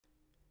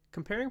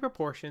Comparing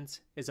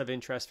proportions is of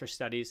interest for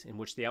studies in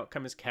which the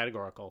outcome is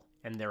categorical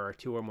and there are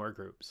two or more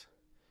groups.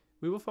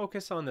 We will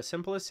focus on the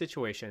simplest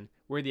situation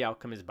where the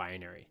outcome is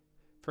binary.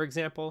 For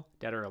example,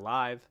 dead or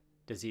alive,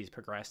 disease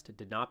progressed,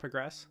 did not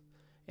progress,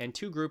 and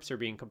two groups are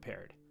being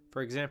compared.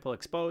 For example,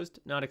 exposed,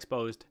 not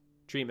exposed,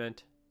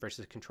 treatment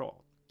versus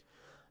control.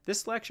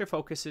 This lecture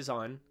focuses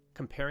on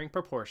comparing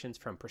proportions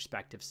from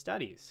prospective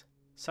studies,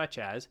 such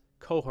as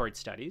cohort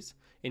studies,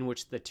 in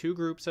which the two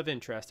groups of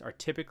interest are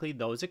typically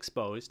those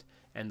exposed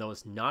and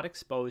those not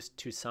exposed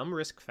to some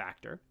risk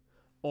factor,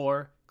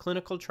 or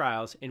clinical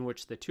trials in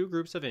which the two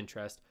groups of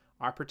interest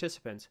are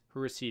participants who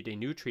received a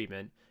new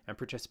treatment and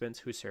participants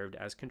who served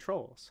as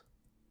controls.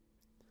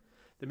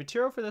 The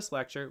material for this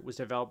lecture was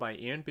developed by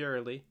Ann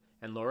Brearley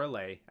and Laura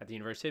at the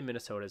University of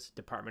Minnesota's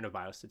Department of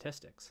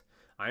Biostatistics.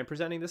 I am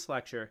presenting this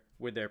lecture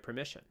with their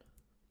permission.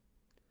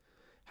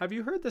 Have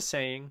you heard the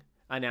saying,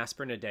 "An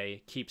aspirin a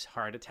day keeps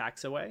heart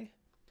attacks away"?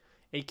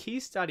 A key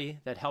study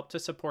that helped to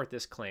support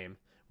this claim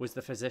was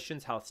the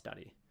Physicians' Health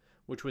Study,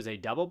 which was a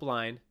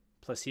double-blind,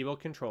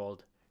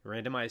 placebo-controlled,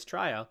 randomized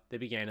trial that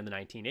began in the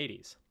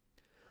 1980s.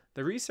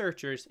 The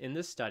researchers in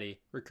this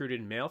study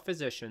recruited male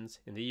physicians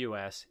in the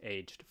U.S.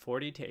 aged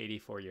 40 to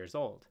 84 years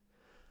old.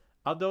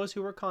 Of those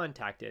who were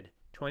contacted,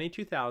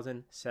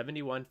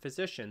 22,071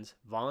 physicians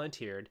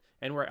volunteered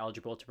and were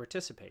eligible to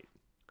participate.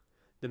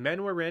 The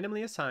men were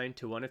randomly assigned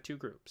to one of two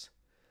groups: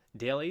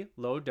 daily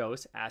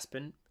low-dose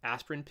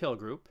aspirin pill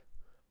group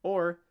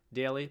or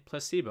daily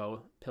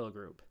placebo pill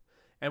group,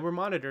 and were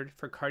monitored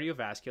for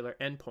cardiovascular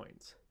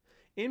endpoints.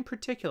 In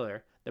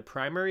particular, the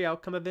primary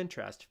outcome of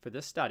interest for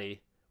this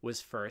study was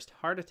first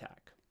heart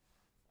attack.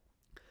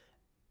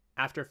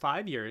 After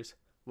 5 years,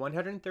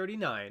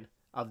 139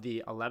 of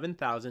the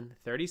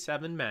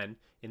 11,037 men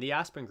in the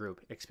aspirin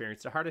group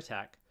experienced a heart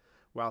attack,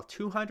 while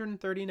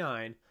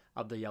 239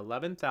 of the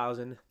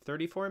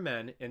 11,034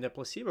 men in the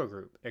placebo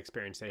group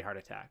experienced a heart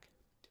attack.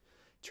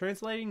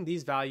 Translating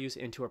these values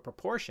into a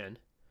proportion,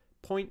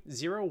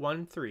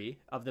 0.013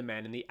 of the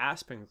men in the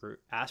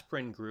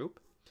aspirin group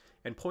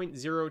and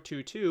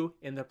 0.022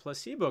 in the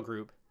placebo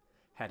group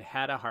had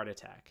had a heart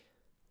attack.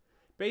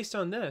 Based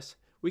on this,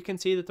 we can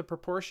see that the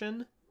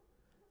proportion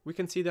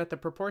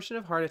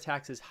of heart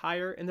attacks is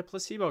higher in the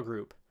placebo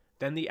group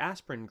than the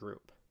aspirin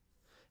group.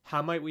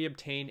 How might we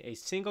obtain a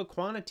single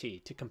quantity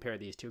to compare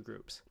these two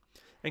groups?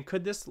 And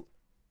could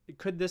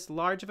this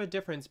large of a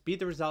difference be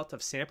the result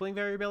of sampling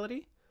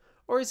variability,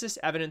 or is this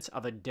evidence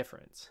of a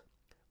difference?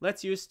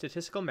 Let's use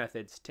statistical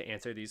methods to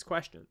answer these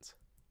questions.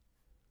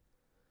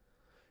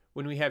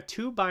 When we have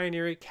two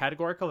binary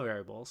categorical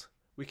variables,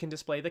 we can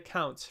display the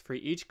counts for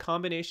each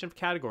combination of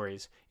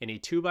categories in a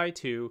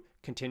 2x2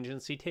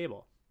 contingency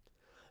table.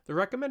 The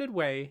recommended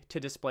way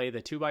to display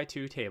the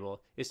 2x2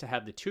 table is to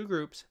have the two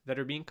groups that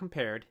are being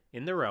compared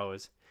in the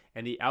rows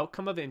and the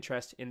outcome of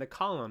interest in the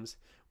columns,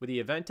 with the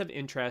event of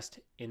interest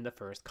in the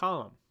first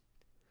column.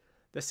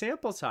 The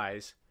sample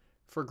size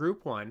for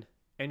group 1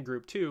 and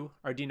group 2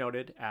 are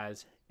denoted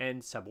as n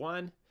sub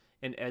 1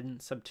 and n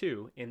sub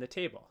 2 in the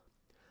table,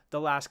 the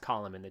last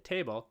column in the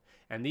table,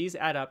 and these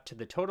add up to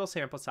the total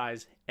sample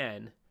size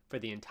n for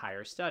the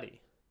entire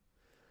study.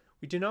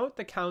 We denote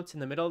the counts in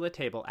the middle of the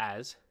table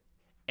as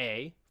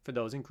A for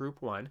those in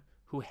group 1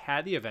 who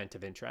had the event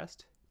of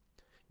interest,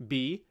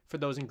 B for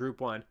those in group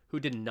 1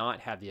 who did not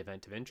have the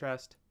event of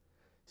interest,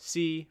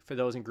 C for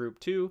those in group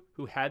 2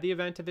 who had the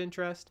event of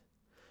interest,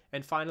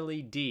 and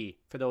finally D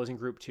for those in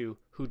group 2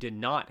 who did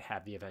not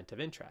have the event of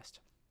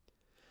interest.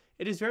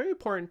 It is very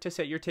important to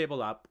set your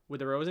table up with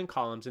the rows and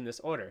columns in this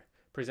order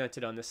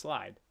presented on this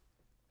slide.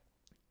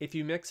 If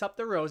you mix up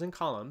the rows and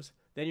columns,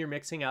 then you're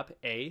mixing up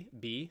A,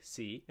 B,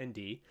 C, and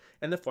D,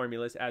 and the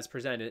formulas as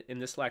presented in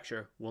this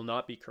lecture will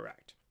not be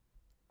correct.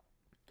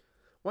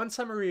 One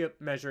summary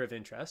measure of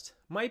interest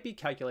might be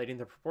calculating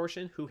the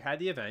proportion who had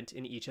the event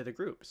in each of the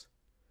groups.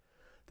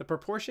 The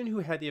proportion who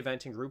had the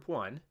event in group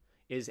 1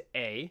 is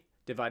A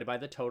divided by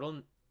the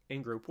total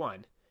in group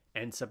 1,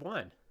 n sub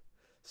 1.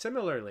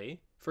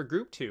 Similarly, for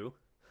group 2,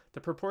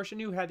 the proportion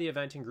who had the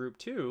event in group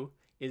 2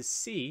 is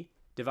C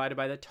divided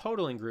by the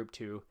total in group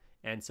 2,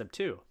 n sub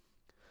 2.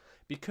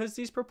 Because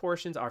these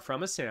proportions are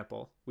from a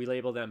sample, we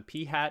label them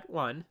p hat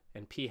 1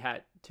 and p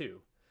hat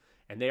 2,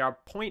 and they are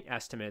point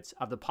estimates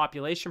of the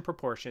population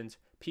proportions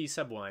p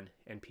sub 1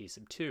 and p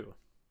sub 2.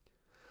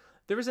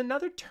 There is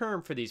another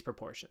term for these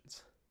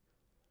proportions: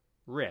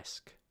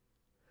 risk.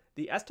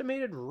 The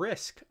estimated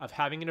risk of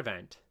having an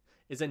event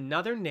is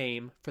another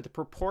name for the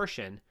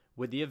proportion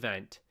with the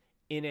event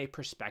in a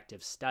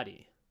prospective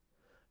study.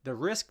 The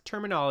risk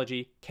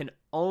terminology can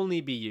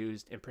only be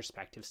used in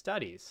prospective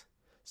studies,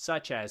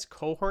 such as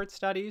cohort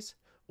studies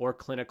or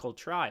clinical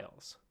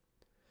trials,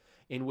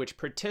 in which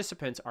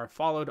participants are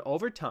followed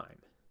over time,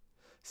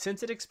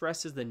 since it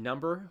expresses the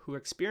number who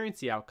experience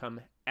the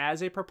outcome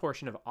as a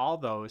proportion of all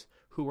those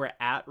who were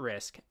at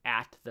risk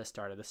at the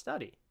start of the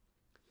study.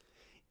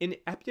 In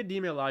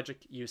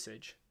epidemiologic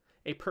usage,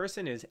 a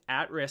person is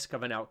at risk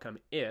of an outcome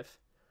if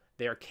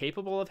they are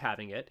capable of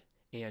having it,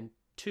 and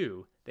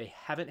 2, they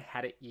haven't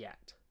had it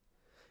yet.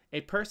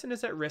 A person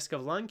is at risk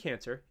of lung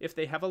cancer if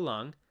they have a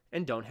lung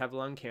and don't have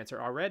lung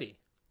cancer already.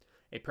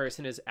 A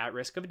person is at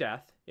risk of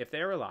death if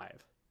they are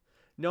alive.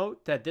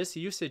 Note that this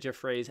usage of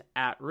phrase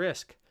at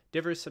risk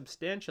differs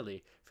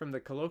substantially from the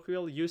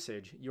colloquial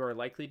usage you are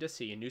likely to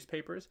see in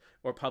newspapers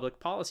or public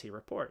policy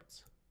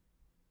reports.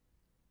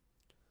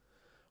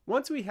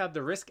 Once we have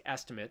the risk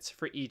estimates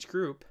for each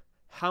group,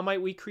 how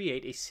might we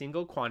create a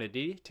single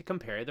quantity to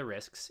compare the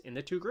risks in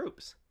the two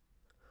groups?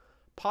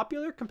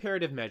 Popular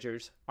comparative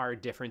measures are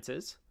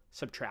differences,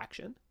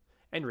 subtraction,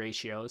 and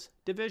ratios,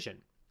 division.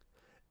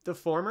 The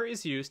former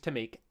is used to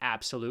make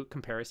absolute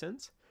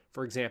comparisons,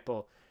 for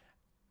example,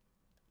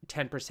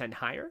 10%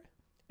 higher,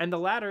 and the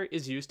latter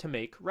is used to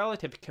make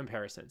relative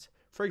comparisons,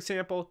 for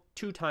example,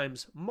 2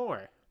 times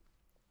more.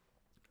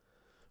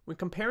 When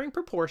comparing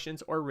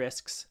proportions or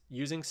risks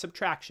using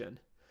subtraction,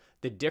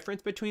 the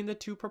difference between the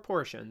two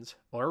proportions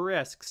or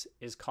risks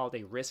is called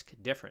a risk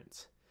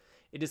difference.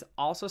 It is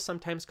also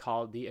sometimes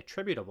called the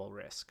attributable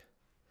risk.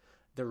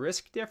 The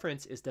risk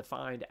difference is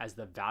defined as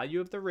the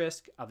value of the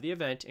risk of the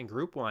event in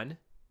group 1,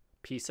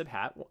 P sub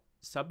hat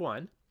sub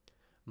 1,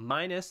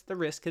 minus the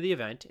risk of the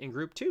event in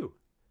group 2,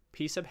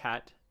 P sub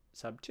hat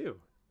sub 2.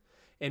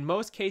 In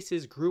most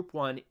cases, group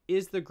 1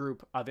 is the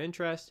group of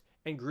interest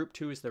and group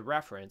 2 is the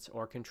reference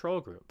or control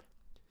group.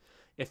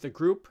 If the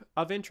group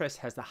of interest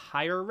has the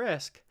higher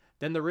risk,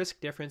 then the risk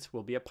difference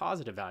will be a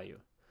positive value.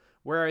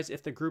 Whereas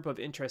if the group of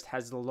interest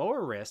has the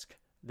lower risk,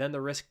 then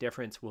the risk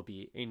difference will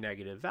be a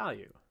negative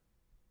value.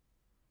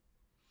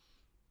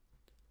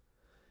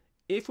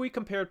 If we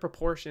compared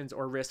proportions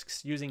or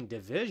risks using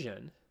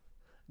division,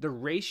 the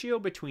ratio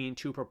between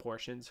two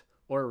proportions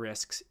or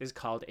risks is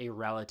called a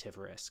relative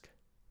risk.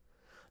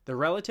 The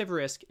relative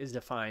risk is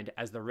defined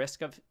as the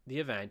risk of the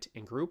event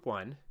in group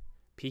 1,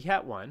 P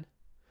hat 1,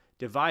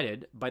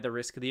 divided by the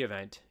risk of the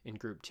event in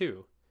group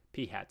 2,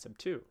 P hat sub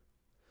 2.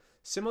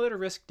 Similar to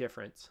risk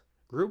difference,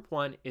 group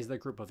 1 is the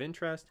group of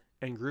interest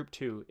and group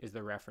 2 is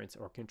the reference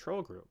or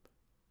control group.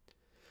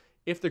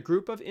 If the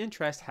group of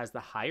interest has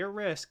the higher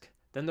risk,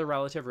 then the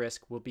relative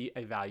risk will be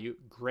a value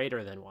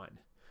greater than 1.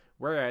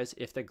 Whereas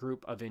if the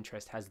group of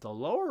interest has the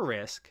lower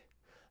risk,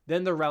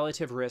 then the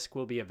relative risk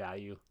will be a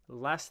value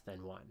less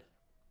than 1.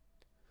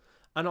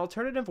 An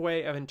alternative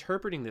way of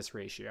interpreting this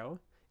ratio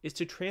is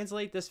to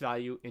translate this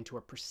value into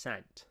a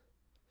percent.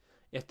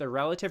 If the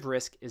relative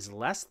risk is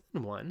less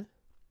than 1,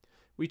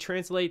 we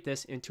translate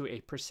this into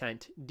a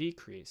percent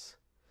decrease,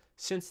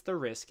 since the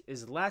risk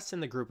is less in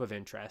the group of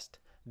interest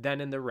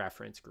than in the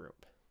reference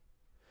group.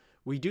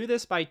 We do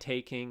this by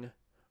taking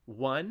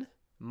 1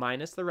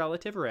 minus the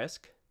relative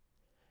risk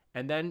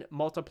and then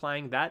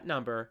multiplying that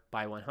number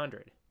by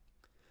 100.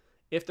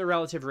 If the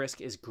relative risk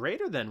is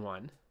greater than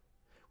 1,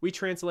 we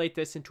translate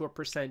this into a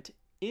percent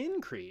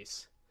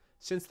increase,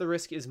 since the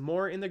risk is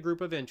more in the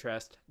group of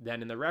interest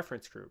than in the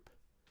reference group.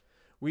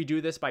 We do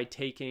this by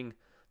taking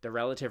the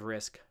relative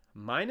risk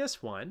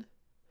minus 1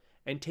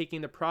 and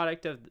taking the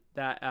product of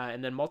that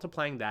and then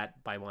multiplying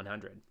that by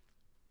 100.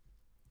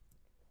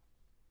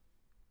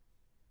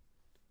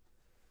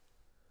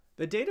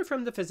 The data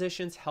from the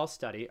Physicians' Health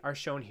Study are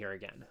shown here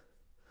again.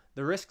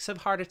 The risks of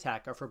heart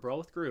attack are for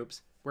both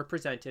groups were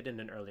presented in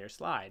an earlier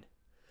slide,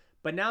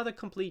 but now the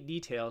complete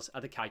details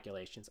of the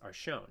calculations are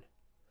shown.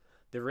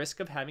 The risk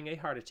of having a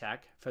heart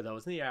attack for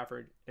those in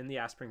the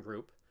aspirin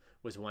group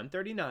was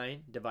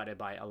 139 divided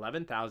by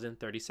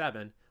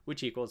 11,037,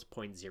 which equals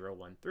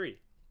 0.013.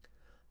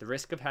 The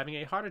risk of having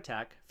a heart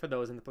attack for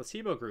those in the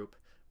placebo group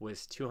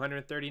was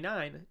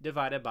 239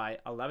 divided by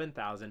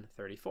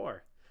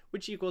 11,034,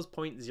 which equals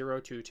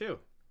 0.022.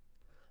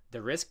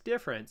 The risk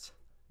difference,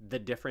 the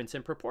difference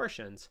in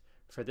proportions,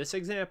 for this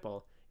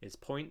example is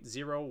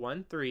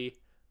 0.013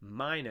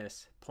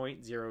 minus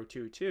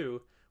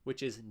 0.022,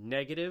 which is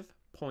negative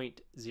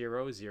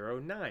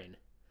 0.009.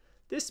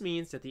 This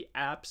means that the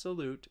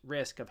absolute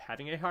risk of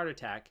having a heart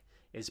attack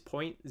is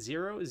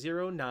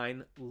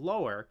 0.009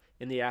 lower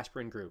in the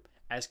aspirin group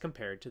as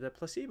compared to the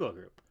placebo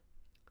group.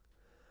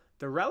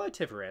 The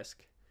relative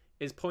risk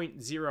is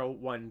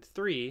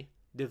 0.013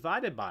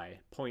 divided by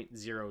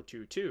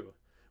 0.022,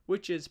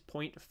 which is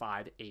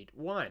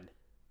 0.581.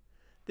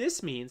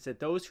 This means that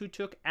those who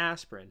took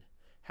aspirin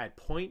had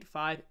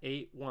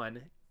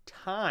 0.581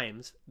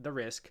 times the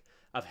risk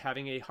of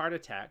having a heart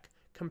attack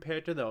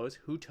compared to those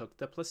who took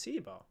the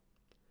placebo.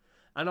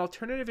 An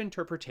alternative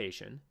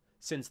interpretation,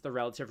 since the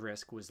relative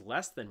risk was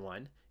less than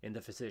 1 in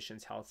the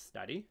Physicians' Health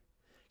Study,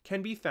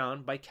 can be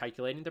found by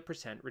calculating the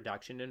percent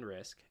reduction in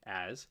risk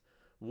as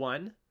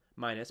 1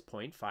 minus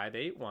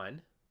 0.581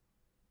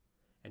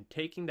 and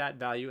taking that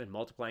value and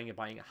multiplying it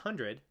by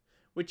 100,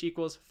 which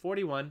equals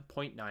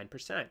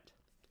 41.9%.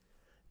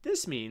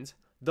 This means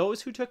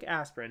those who took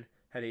aspirin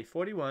had a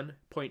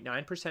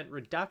 41.9%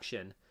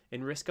 reduction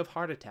in risk of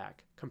heart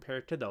attack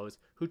compared to those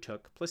who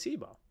took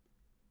placebo.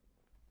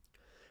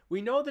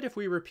 We know that if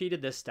we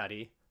repeated this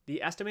study,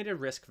 the estimated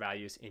risk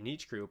values in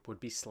each group would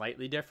be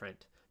slightly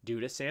different due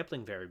to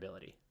sampling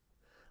variability.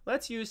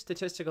 Let's use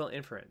statistical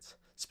inference,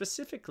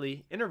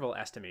 specifically interval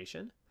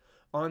estimation,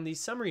 on these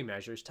summary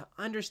measures to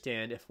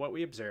understand if what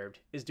we observed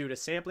is due to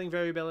sampling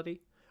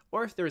variability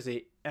or if there is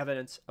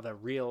evidence of a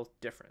real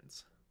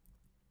difference.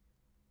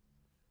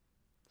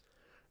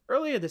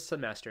 Earlier this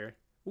semester,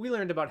 we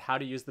learned about how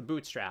to use the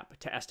bootstrap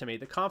to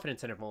estimate the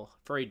confidence interval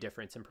for a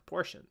difference in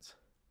proportions.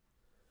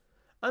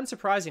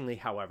 Unsurprisingly,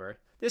 however,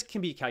 this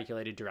can be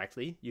calculated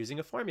directly using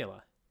a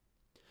formula.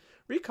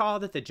 Recall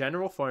that the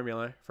general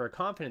formula for a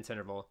confidence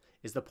interval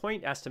is the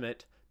point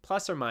estimate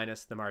plus or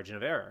minus the margin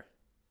of error.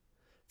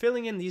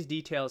 Filling in these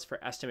details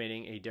for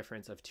estimating a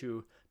difference of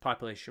two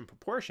population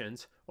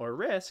proportions, or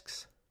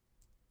risks,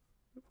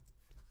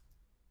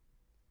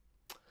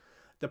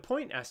 the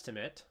point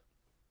estimate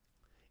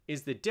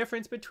is the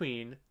difference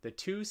between the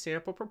two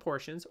sample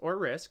proportions, or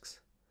risks,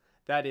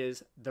 that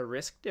is, the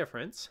risk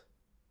difference.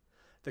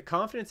 The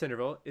confidence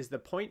interval is the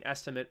point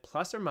estimate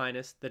plus or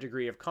minus the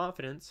degree of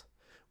confidence,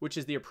 which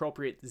is the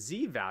appropriate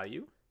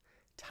z-value,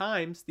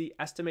 times the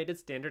estimated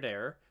standard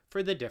error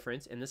for the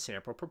difference in the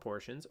sample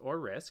proportions, or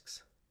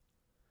risks.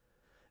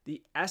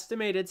 The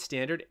estimated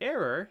standard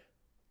error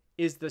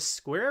is the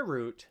square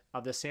root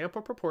of the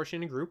sample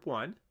proportion in group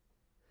 1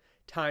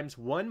 times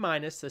 1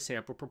 minus the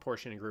sample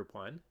proportion in group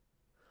 1,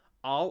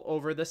 all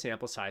over the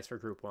sample size for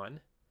group 1,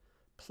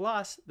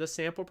 plus the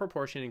sample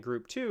proportion in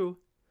group 2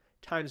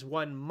 times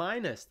 1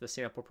 minus the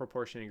sample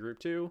proportion in group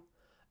 2,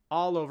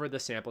 all over the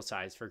sample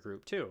size for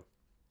group 2.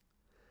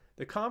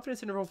 The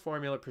confidence interval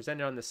formula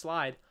presented on the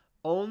slide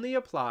only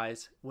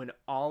applies when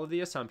all of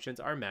the assumptions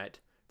are met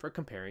for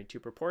comparing two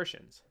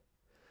proportions.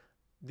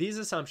 These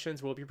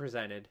assumptions will be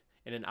presented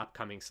in an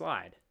upcoming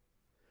slide.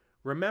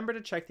 Remember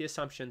to check the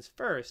assumptions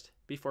first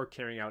before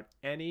carrying out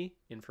any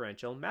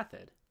inferential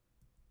method.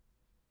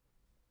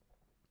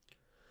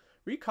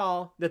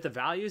 Recall that the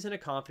values in a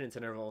confidence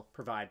interval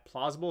provide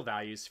plausible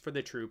values for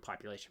the true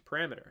population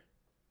parameter,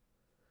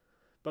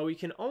 but we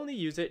can only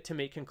use it to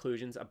make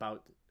conclusions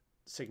about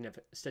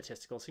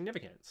statistical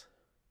significance.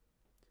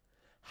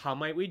 How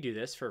might we do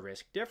this for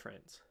risk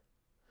difference?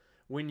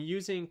 When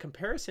using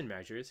comparison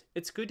measures,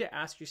 it's good to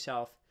ask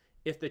yourself,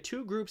 if the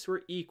two groups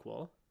were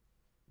equal,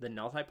 the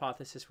null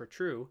hypothesis were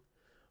true,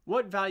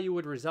 what value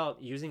would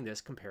result using this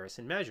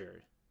comparison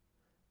measure?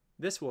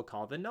 This we'll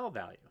call the null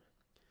value.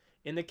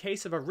 In the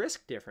case of a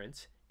risk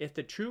difference, if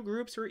the two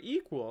groups were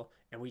equal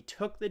and we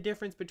took the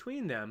difference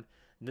between them,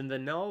 then the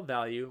null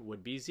value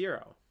would be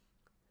 0.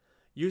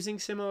 Using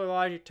similar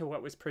logic to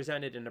what was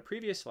presented in a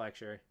previous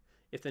lecture,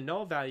 if the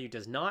null value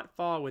does not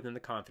fall within the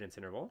confidence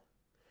interval,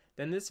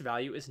 then this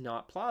value is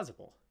not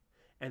plausible,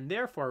 and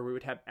therefore we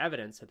would have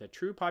evidence that the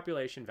true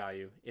population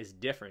value is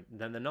different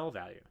than the null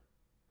value.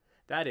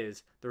 That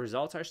is, the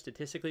results are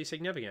statistically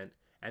significant,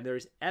 and there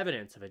is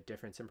evidence of a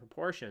difference in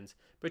proportions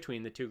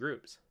between the two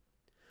groups.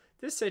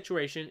 This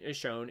situation is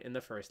shown in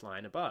the first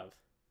line above.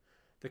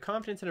 The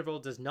confidence interval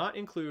does not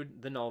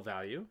include the null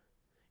value,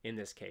 in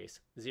this case,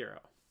 0.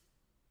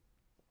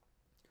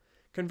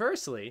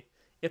 Conversely,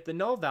 if the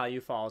null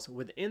value falls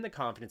within the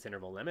confidence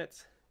interval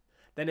limits,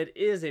 then it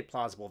is a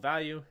plausible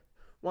value,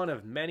 one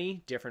of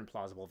many different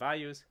plausible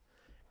values,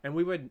 and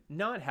we would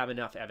not have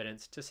enough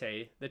evidence to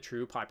say the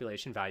true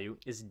population value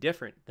is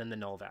different than the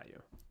null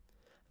value.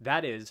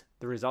 That is,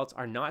 the results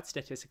are not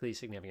statistically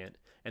significant,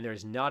 and there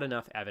is not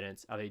enough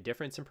evidence of a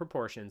difference in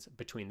proportions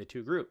between the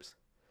two groups.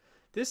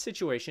 This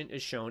situation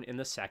is shown in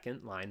the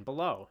second line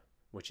below,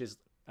 which is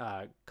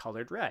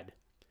colored red.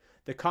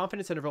 The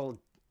confidence interval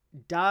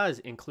does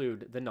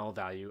include the null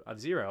value of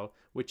 0,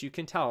 which you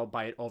can tell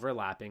by it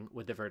overlapping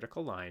with the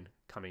vertical line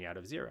coming out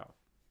of 0.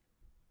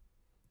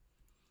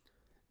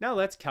 Now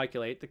let's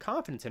calculate the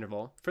confidence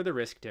interval for the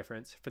risk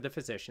difference for the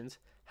physician's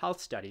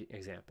health study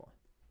example.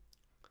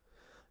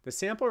 The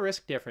sample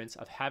risk difference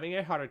of having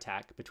a heart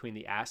attack between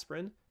the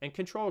aspirin and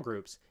control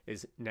groups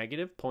is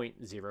negative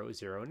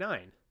 0.009,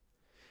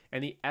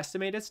 and the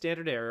estimated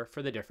standard error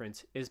for the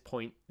difference is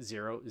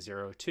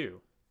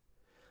 0.002.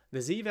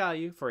 The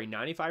z-value for a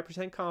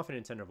 95%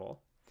 confidence interval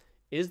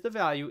is the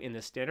value in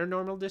the standard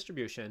normal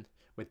distribution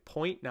with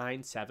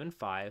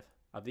 0.975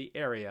 of the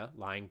area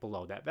lying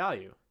below that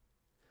value.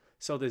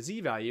 So the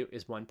z-value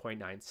is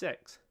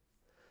 1.96.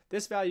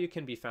 This value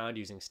can be found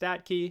using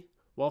StatKey,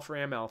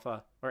 Wolfram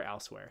Alpha, or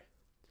elsewhere.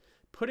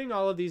 Putting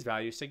all of these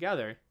values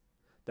together,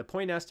 the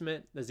point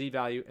estimate, the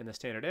z-value, and the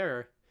standard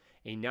error,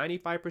 a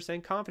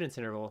 95% confidence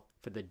interval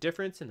for the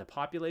difference in the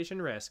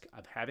population risk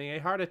of having a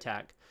heart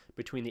attack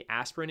between the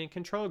aspirin and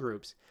control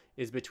groups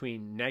is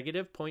between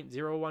negative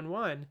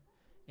 0.011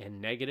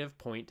 and negative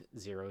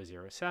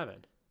 0.007.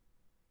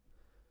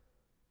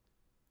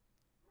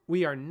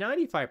 We are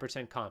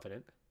 95%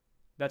 confident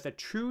that the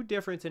true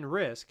difference in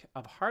risk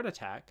of heart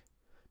attack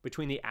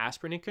between the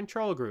aspirin and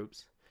control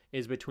groups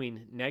is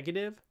between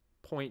negative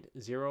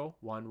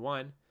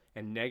 0.011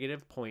 and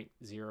negative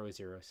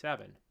 0.007.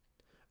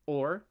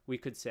 Or we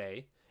could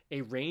say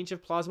a range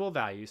of plausible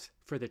values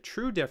for the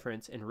true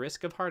difference in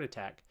risk of heart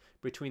attack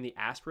between the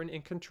aspirin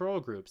and control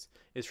groups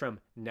is from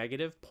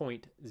negative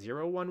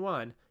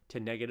 0.011 to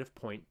negative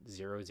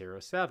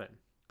 0.007.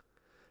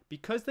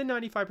 Because the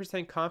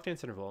 95%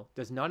 confidence interval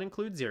does not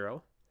include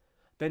 0,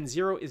 then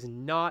 0 is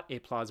not a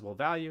plausible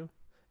value,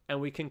 and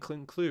we can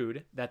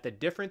conclude that the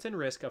difference in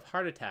risk of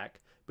heart attack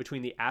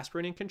between the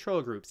aspirin and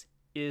control groups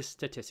is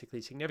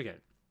statistically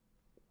significant.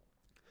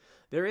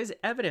 There is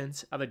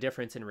evidence of a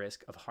difference in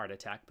risk of heart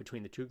attack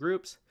between the two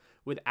groups,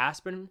 with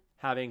aspirin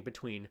having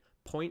between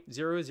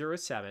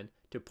 0.007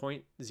 to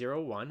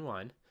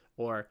 0.011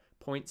 or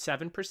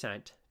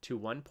 0.7% to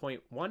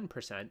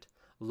 1.1%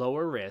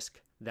 lower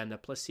risk than the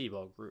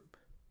placebo group.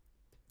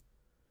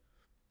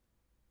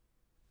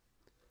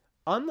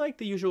 Unlike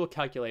the usual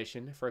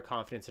calculation for a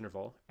confidence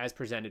interval as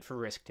presented for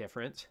risk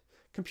difference,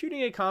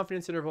 computing a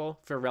confidence interval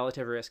for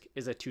relative risk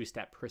is a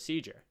two-step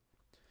procedure.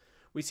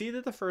 We see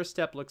that the first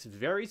step looks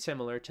very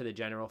similar to the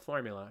general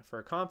formula for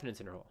a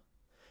confidence interval.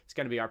 It's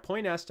going to be our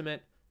point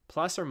estimate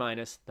plus or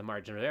minus the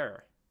margin of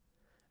error.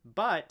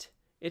 But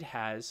it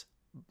has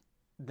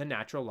the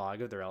natural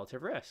log of the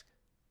relative risk.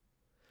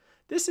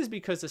 This is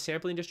because the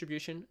sampling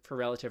distribution for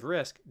relative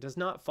risk does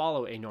not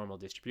follow a normal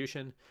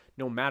distribution,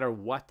 no matter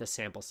what the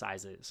sample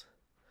size is.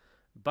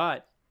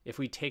 But if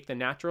we take the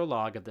natural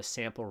log of the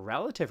sample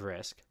relative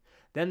risk,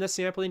 then the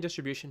sampling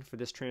distribution for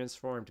this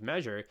transformed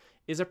measure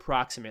is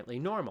approximately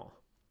normal.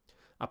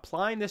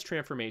 Applying this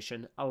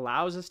transformation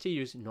allows us to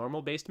use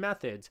normal-based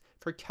methods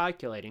for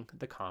calculating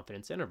the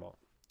confidence interval.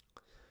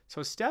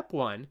 So step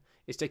 1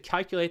 is to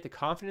calculate the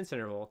confidence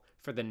interval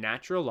for the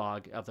natural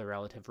log of the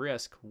relative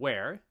risk,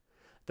 where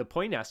the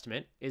point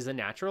estimate is the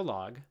natural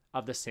log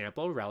of the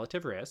sample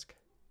relative risk,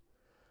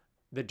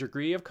 the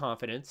degree of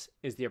confidence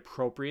is the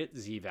appropriate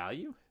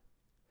z-value,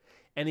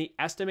 and the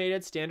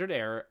estimated standard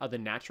error of the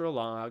natural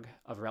log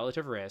of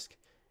relative risk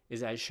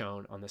is as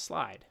shown on the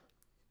slide.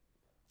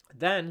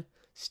 Then,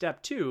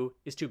 step 2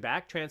 is to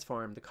back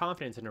transform the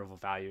confidence interval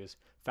values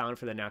found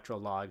for the natural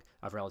log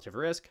of relative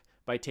risk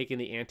by taking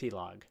the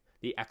anti-log,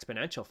 the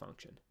exponential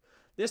function.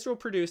 This will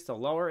produce the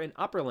lower and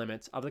upper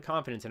limits of the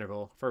confidence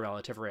interval for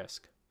relative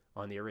risk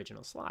on the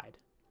original slide.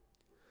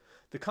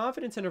 The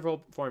confidence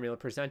interval formula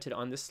presented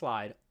on this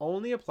slide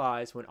only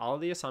applies when all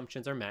of the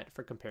assumptions are met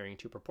for comparing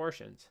two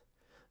proportions.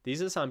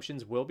 These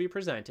assumptions will be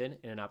presented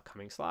in an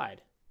upcoming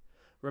slide.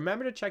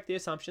 Remember to check the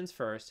assumptions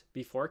first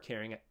before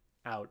carrying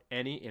out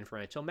any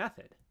inferential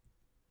method.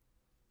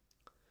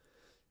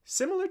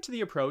 Similar to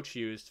the approach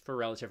used for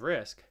relative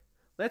risk,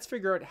 let's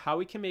figure out how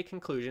we can make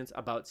conclusions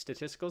about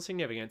statistical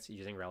significance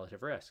using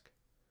relative risk.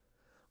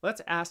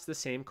 Let's ask the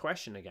same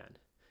question again.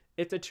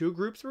 If the two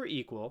groups were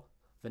equal,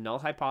 the null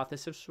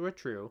hypothesis were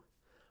true,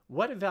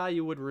 what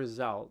value would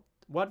result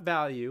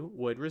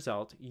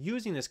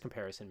using this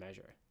comparison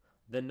measure?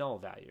 The null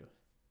value.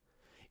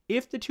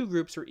 If the two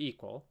groups were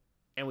equal,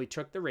 and we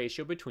took the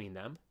ratio between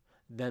them,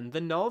 then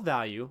the null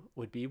value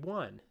would be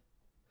 1.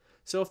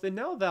 So if the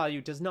null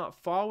value does not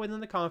fall within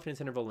the confidence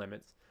interval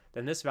limits,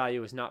 then this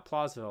value is not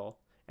plausible,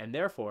 and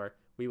therefore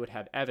we would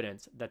have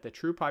evidence that the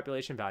true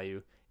population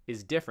value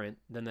is different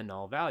than the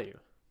null value.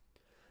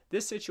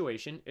 This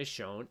situation is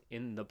shown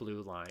in the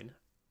blue line,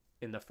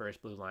 in the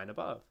first blue line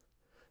above.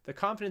 The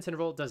confidence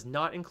interval does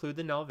not include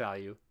the null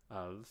value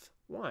of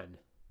 1.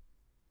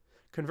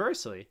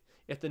 Conversely,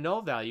 if the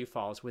null value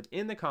falls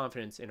within the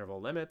confidence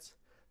interval limits,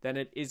 then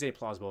it is a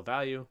plausible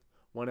value,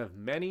 one of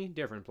many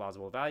different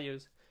plausible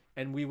values,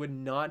 and we would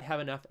not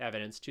have enough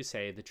evidence to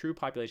say the true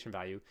population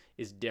value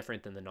is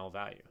different than the null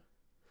value.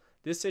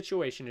 This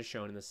situation is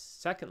shown in the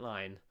second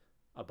line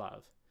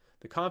above.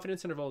 The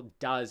confidence interval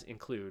does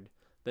include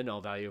the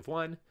null value of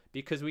 1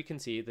 because we can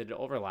see that it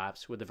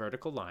overlaps with the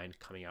vertical line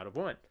coming out of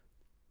 1.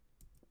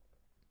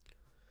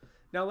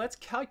 Now let's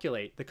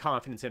calculate the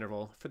confidence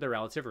interval for the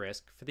relative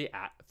risk for the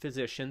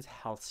physician's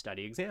health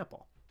study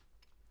example.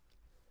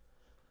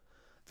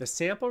 The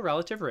sample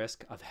relative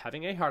risk of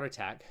having a heart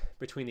attack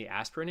between the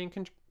aspirin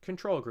and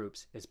control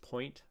groups is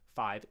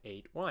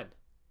 0.581.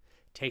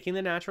 Taking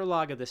the natural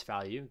log of this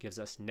value gives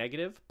us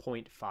negative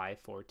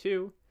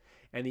 0.542,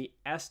 and the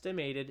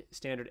estimated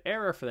standard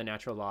error for the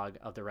natural log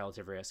of the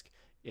relative risk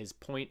is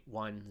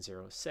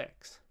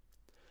 0.106.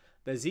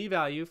 The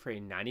z-value for a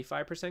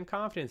 95%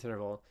 confidence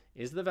interval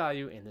is the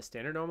value in the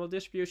standard normal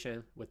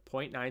distribution with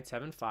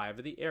 0.975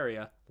 of the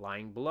area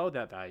lying below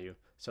that value,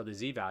 so the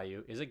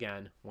z-value is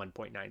again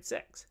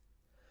 1.96.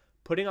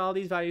 Putting all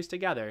these values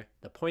together,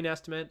 the point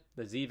estimate,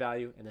 the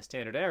z-value, and the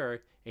standard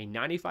error, a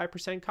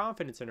 95%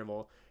 confidence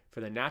interval for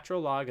the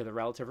natural log of the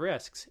relative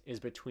risks is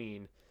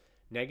between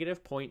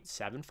negative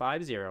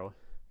 0.750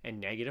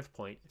 and negative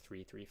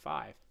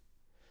 0.335.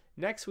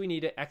 Next, we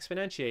need to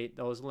exponentiate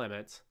those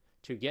limits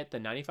to get the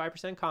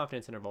 95%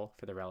 confidence interval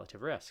for the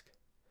relative risk.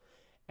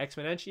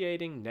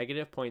 Exponentiating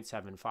negative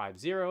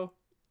 0.750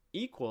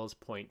 equals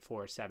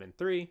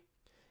 0.473,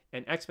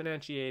 and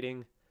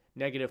exponentiating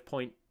negative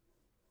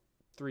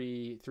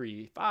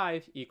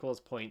 0.335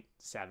 equals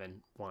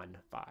 0.715.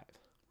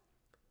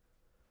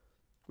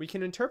 We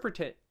can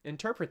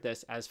interpret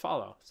this as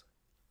follows.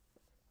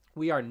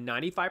 We are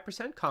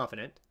 95%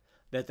 confident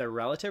that the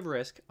relative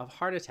risk of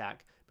heart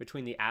attack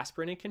between the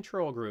aspirin and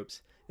control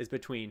groups is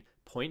between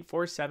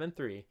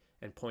 0.473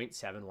 and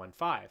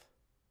 0.715.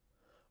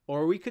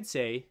 Or we could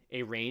say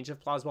a range of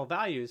plausible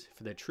values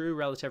for the true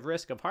relative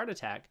risk of heart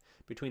attack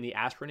between the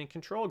aspirin and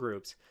control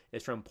groups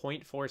is from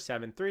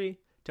 0.473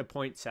 to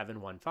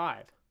 0.715.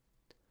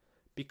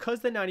 Because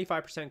the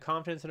 95%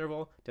 confidence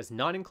interval does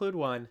not include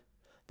 1,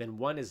 then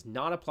 1 is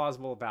not a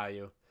plausible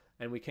value,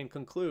 and we can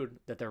conclude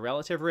that the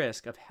relative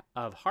risk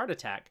of heart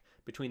attack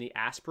between the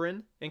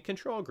aspirin and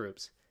control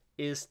groups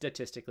is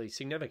statistically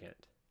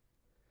significant.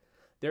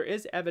 There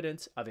is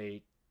evidence of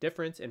a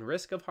difference in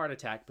risk of heart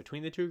attack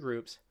between the two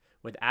groups,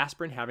 with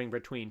aspirin having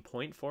between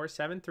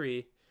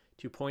 0.473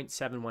 to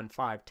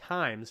 0.715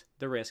 times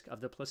the risk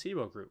of the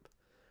placebo group,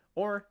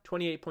 or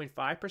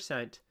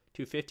 28.5%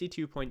 to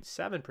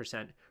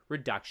 52.7%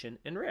 reduction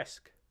in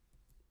risk.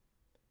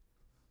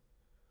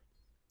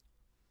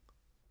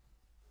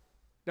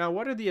 Now,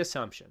 what are the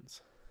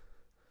assumptions?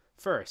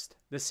 First,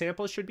 the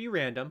samples should be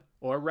random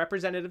or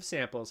representative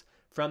samples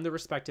from the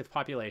respective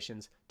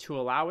populations to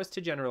allow us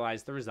to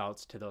generalize the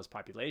results to those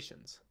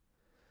populations.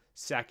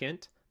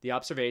 Second, the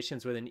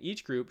observations within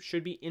each group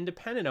should be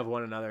independent of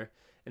one another,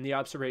 and the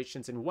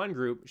observations in one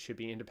group should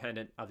be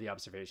independent of the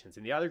observations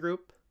in the other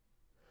group.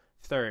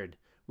 Third,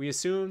 we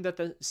assume that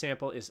the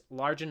sample is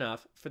large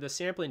enough for the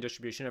sampling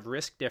distribution of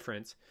risk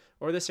difference,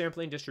 or the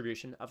sampling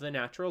distribution of the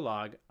natural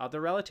log of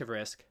the relative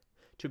risk,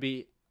 to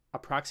be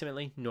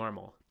approximately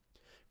normal.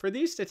 For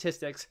these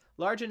statistics,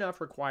 large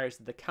enough requires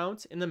that the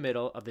counts in the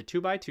middle of the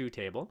 2x2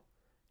 table,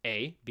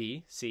 A,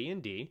 B, C,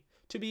 and D,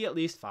 to be at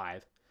least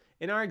 5.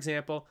 In our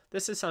example,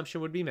 this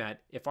assumption would be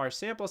met if our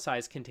sample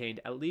size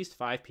contained at least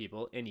 5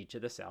 people in each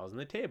of the cells in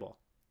the table.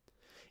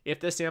 If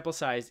the sample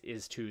size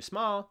is too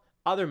small,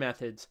 other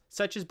methods,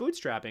 such as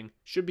bootstrapping,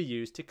 should be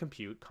used to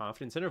compute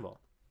confidence interval.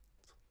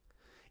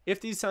 If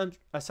these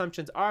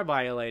assumptions are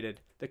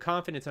violated, the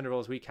confidence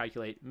intervals we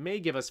calculate may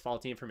give us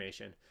faulty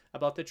information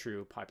about the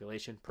true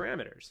population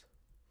parameters.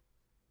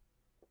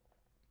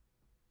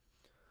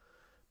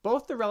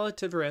 Both the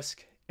relative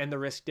risk and the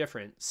risk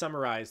difference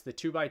summarize the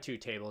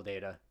 2x2 table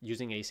data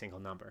using a single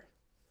number.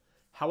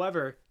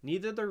 However,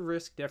 neither the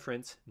risk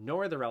difference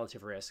nor the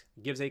relative risk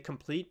gives a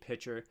complete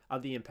picture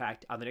of the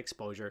impact of an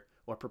exposure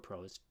or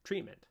proposed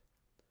treatment.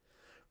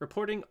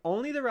 Reporting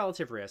only the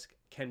relative risk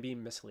can be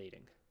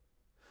misleading.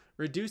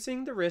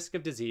 Reducing the risk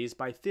of disease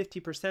by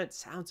 50%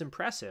 sounds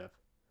impressive,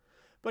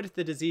 but if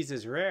the disease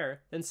is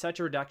rare, then such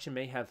a reduction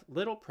may have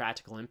little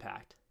practical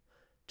impact.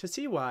 To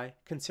see why,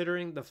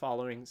 considering the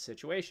following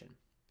situation.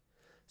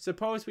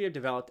 Suppose we have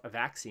developed a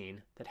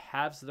vaccine that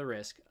halves the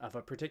risk of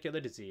a particular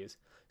disease,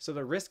 so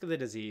the risk of the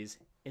disease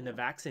in the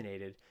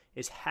vaccinated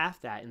is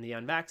half that in the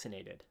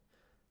unvaccinated.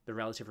 The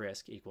relative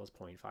risk equals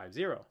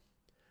 0.50.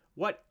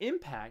 What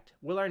impact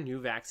will our new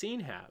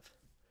vaccine have?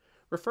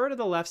 Refer to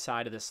the left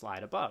side of the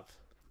slide above.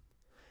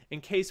 In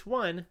case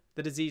 1,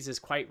 the disease is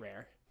quite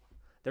rare.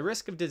 The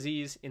risk of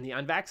disease in the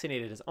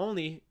unvaccinated is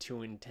only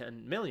 2 in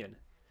 10 million.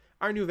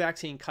 Our new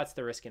vaccine cuts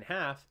the risk in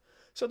half,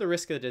 so the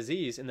risk of the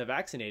disease in the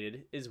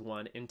vaccinated is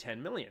 1 in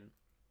 10 million.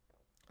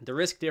 The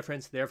risk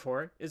difference,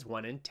 therefore, is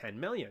 1 in 10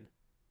 million.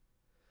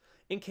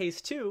 In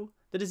case 2,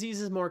 the disease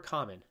is more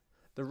common.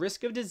 The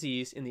risk of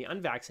disease in the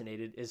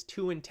unvaccinated is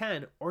 2 in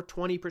 10, or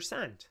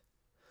 20%.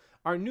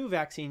 Our new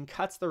vaccine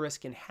cuts the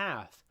risk in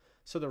half,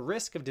 so the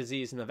risk of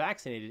disease in the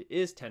vaccinated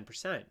is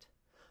 10%.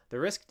 The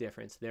risk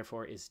difference,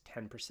 therefore, is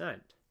 10%.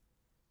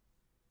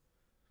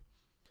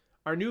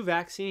 Our new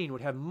vaccine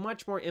would have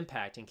much more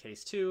impact in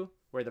case 2,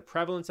 where the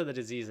prevalence of the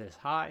disease is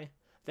high,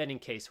 than in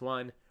case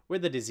 1, where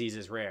the disease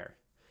is rare,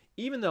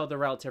 even though the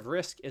relative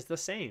risk is the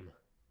same.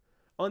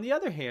 On the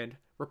other hand,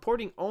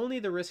 reporting only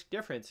the risk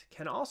difference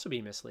can also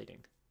be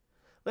misleading.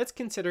 Let's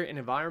consider an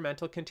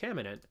environmental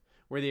contaminant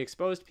where the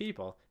exposed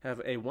people have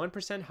a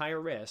 1%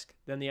 higher risk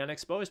than the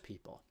unexposed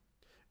people.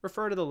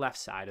 Refer to the left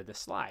side of this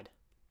slide.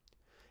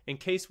 In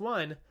case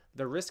 1,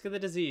 the risk of the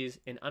disease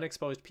in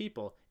unexposed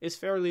people is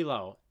fairly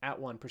low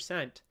at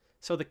 1%,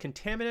 so the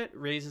contaminant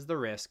raises the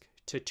risk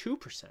to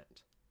 2%.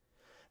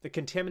 The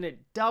contaminant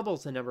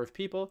doubles the number of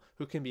people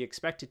who can be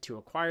expected to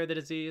acquire the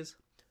disease.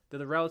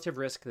 The relative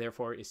risk,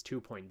 therefore, is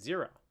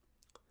 2.0.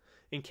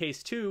 In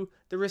case 2,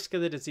 the risk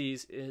of the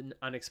disease in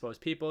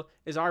unexposed people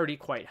is already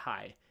quite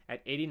high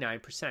at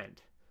 89%.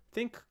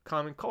 Think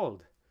common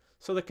cold.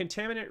 So the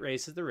contaminant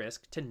raises the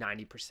risk to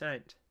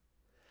 90%.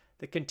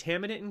 The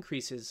contaminant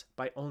increases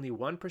by only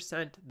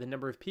 1% the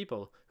number of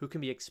people who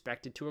can be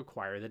expected to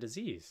acquire the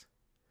disease.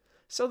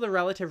 So the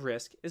relative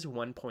risk is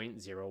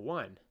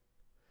 1.01.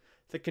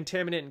 The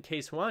contaminant in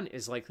case 1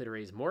 is likely to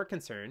raise more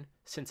concern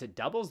since it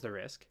doubles the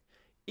risk,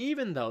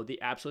 even though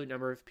the absolute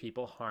number of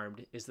people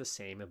harmed is the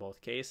same in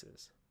both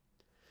cases.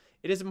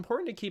 It is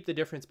important to keep the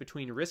difference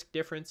between risk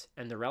difference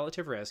and the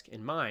relative risk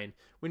in mind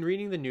when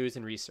reading the news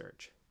and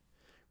research.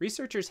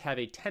 Researchers have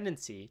a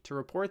tendency to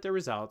report their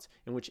results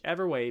in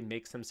whichever way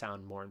makes them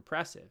sound more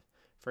impressive.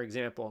 For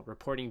example,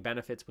 reporting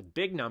benefits with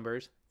big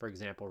numbers, for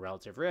example,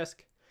 relative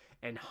risk,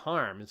 and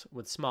harms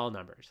with small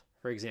numbers,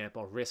 for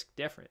example, risk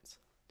difference.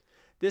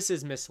 This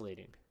is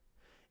misleading.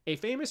 A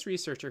famous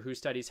researcher who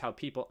studies how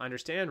people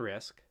understand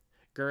risk,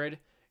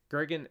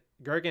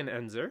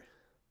 Gergenenzer,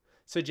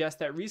 suggests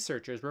that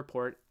researchers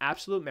report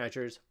absolute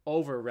measures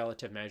over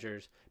relative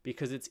measures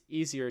because it's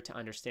easier to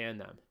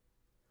understand them.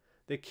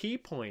 The key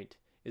point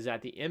is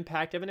that the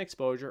impact of an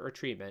exposure or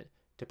treatment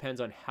depends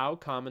on how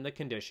common the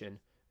condition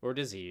or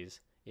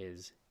disease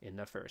is in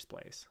the first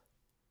place.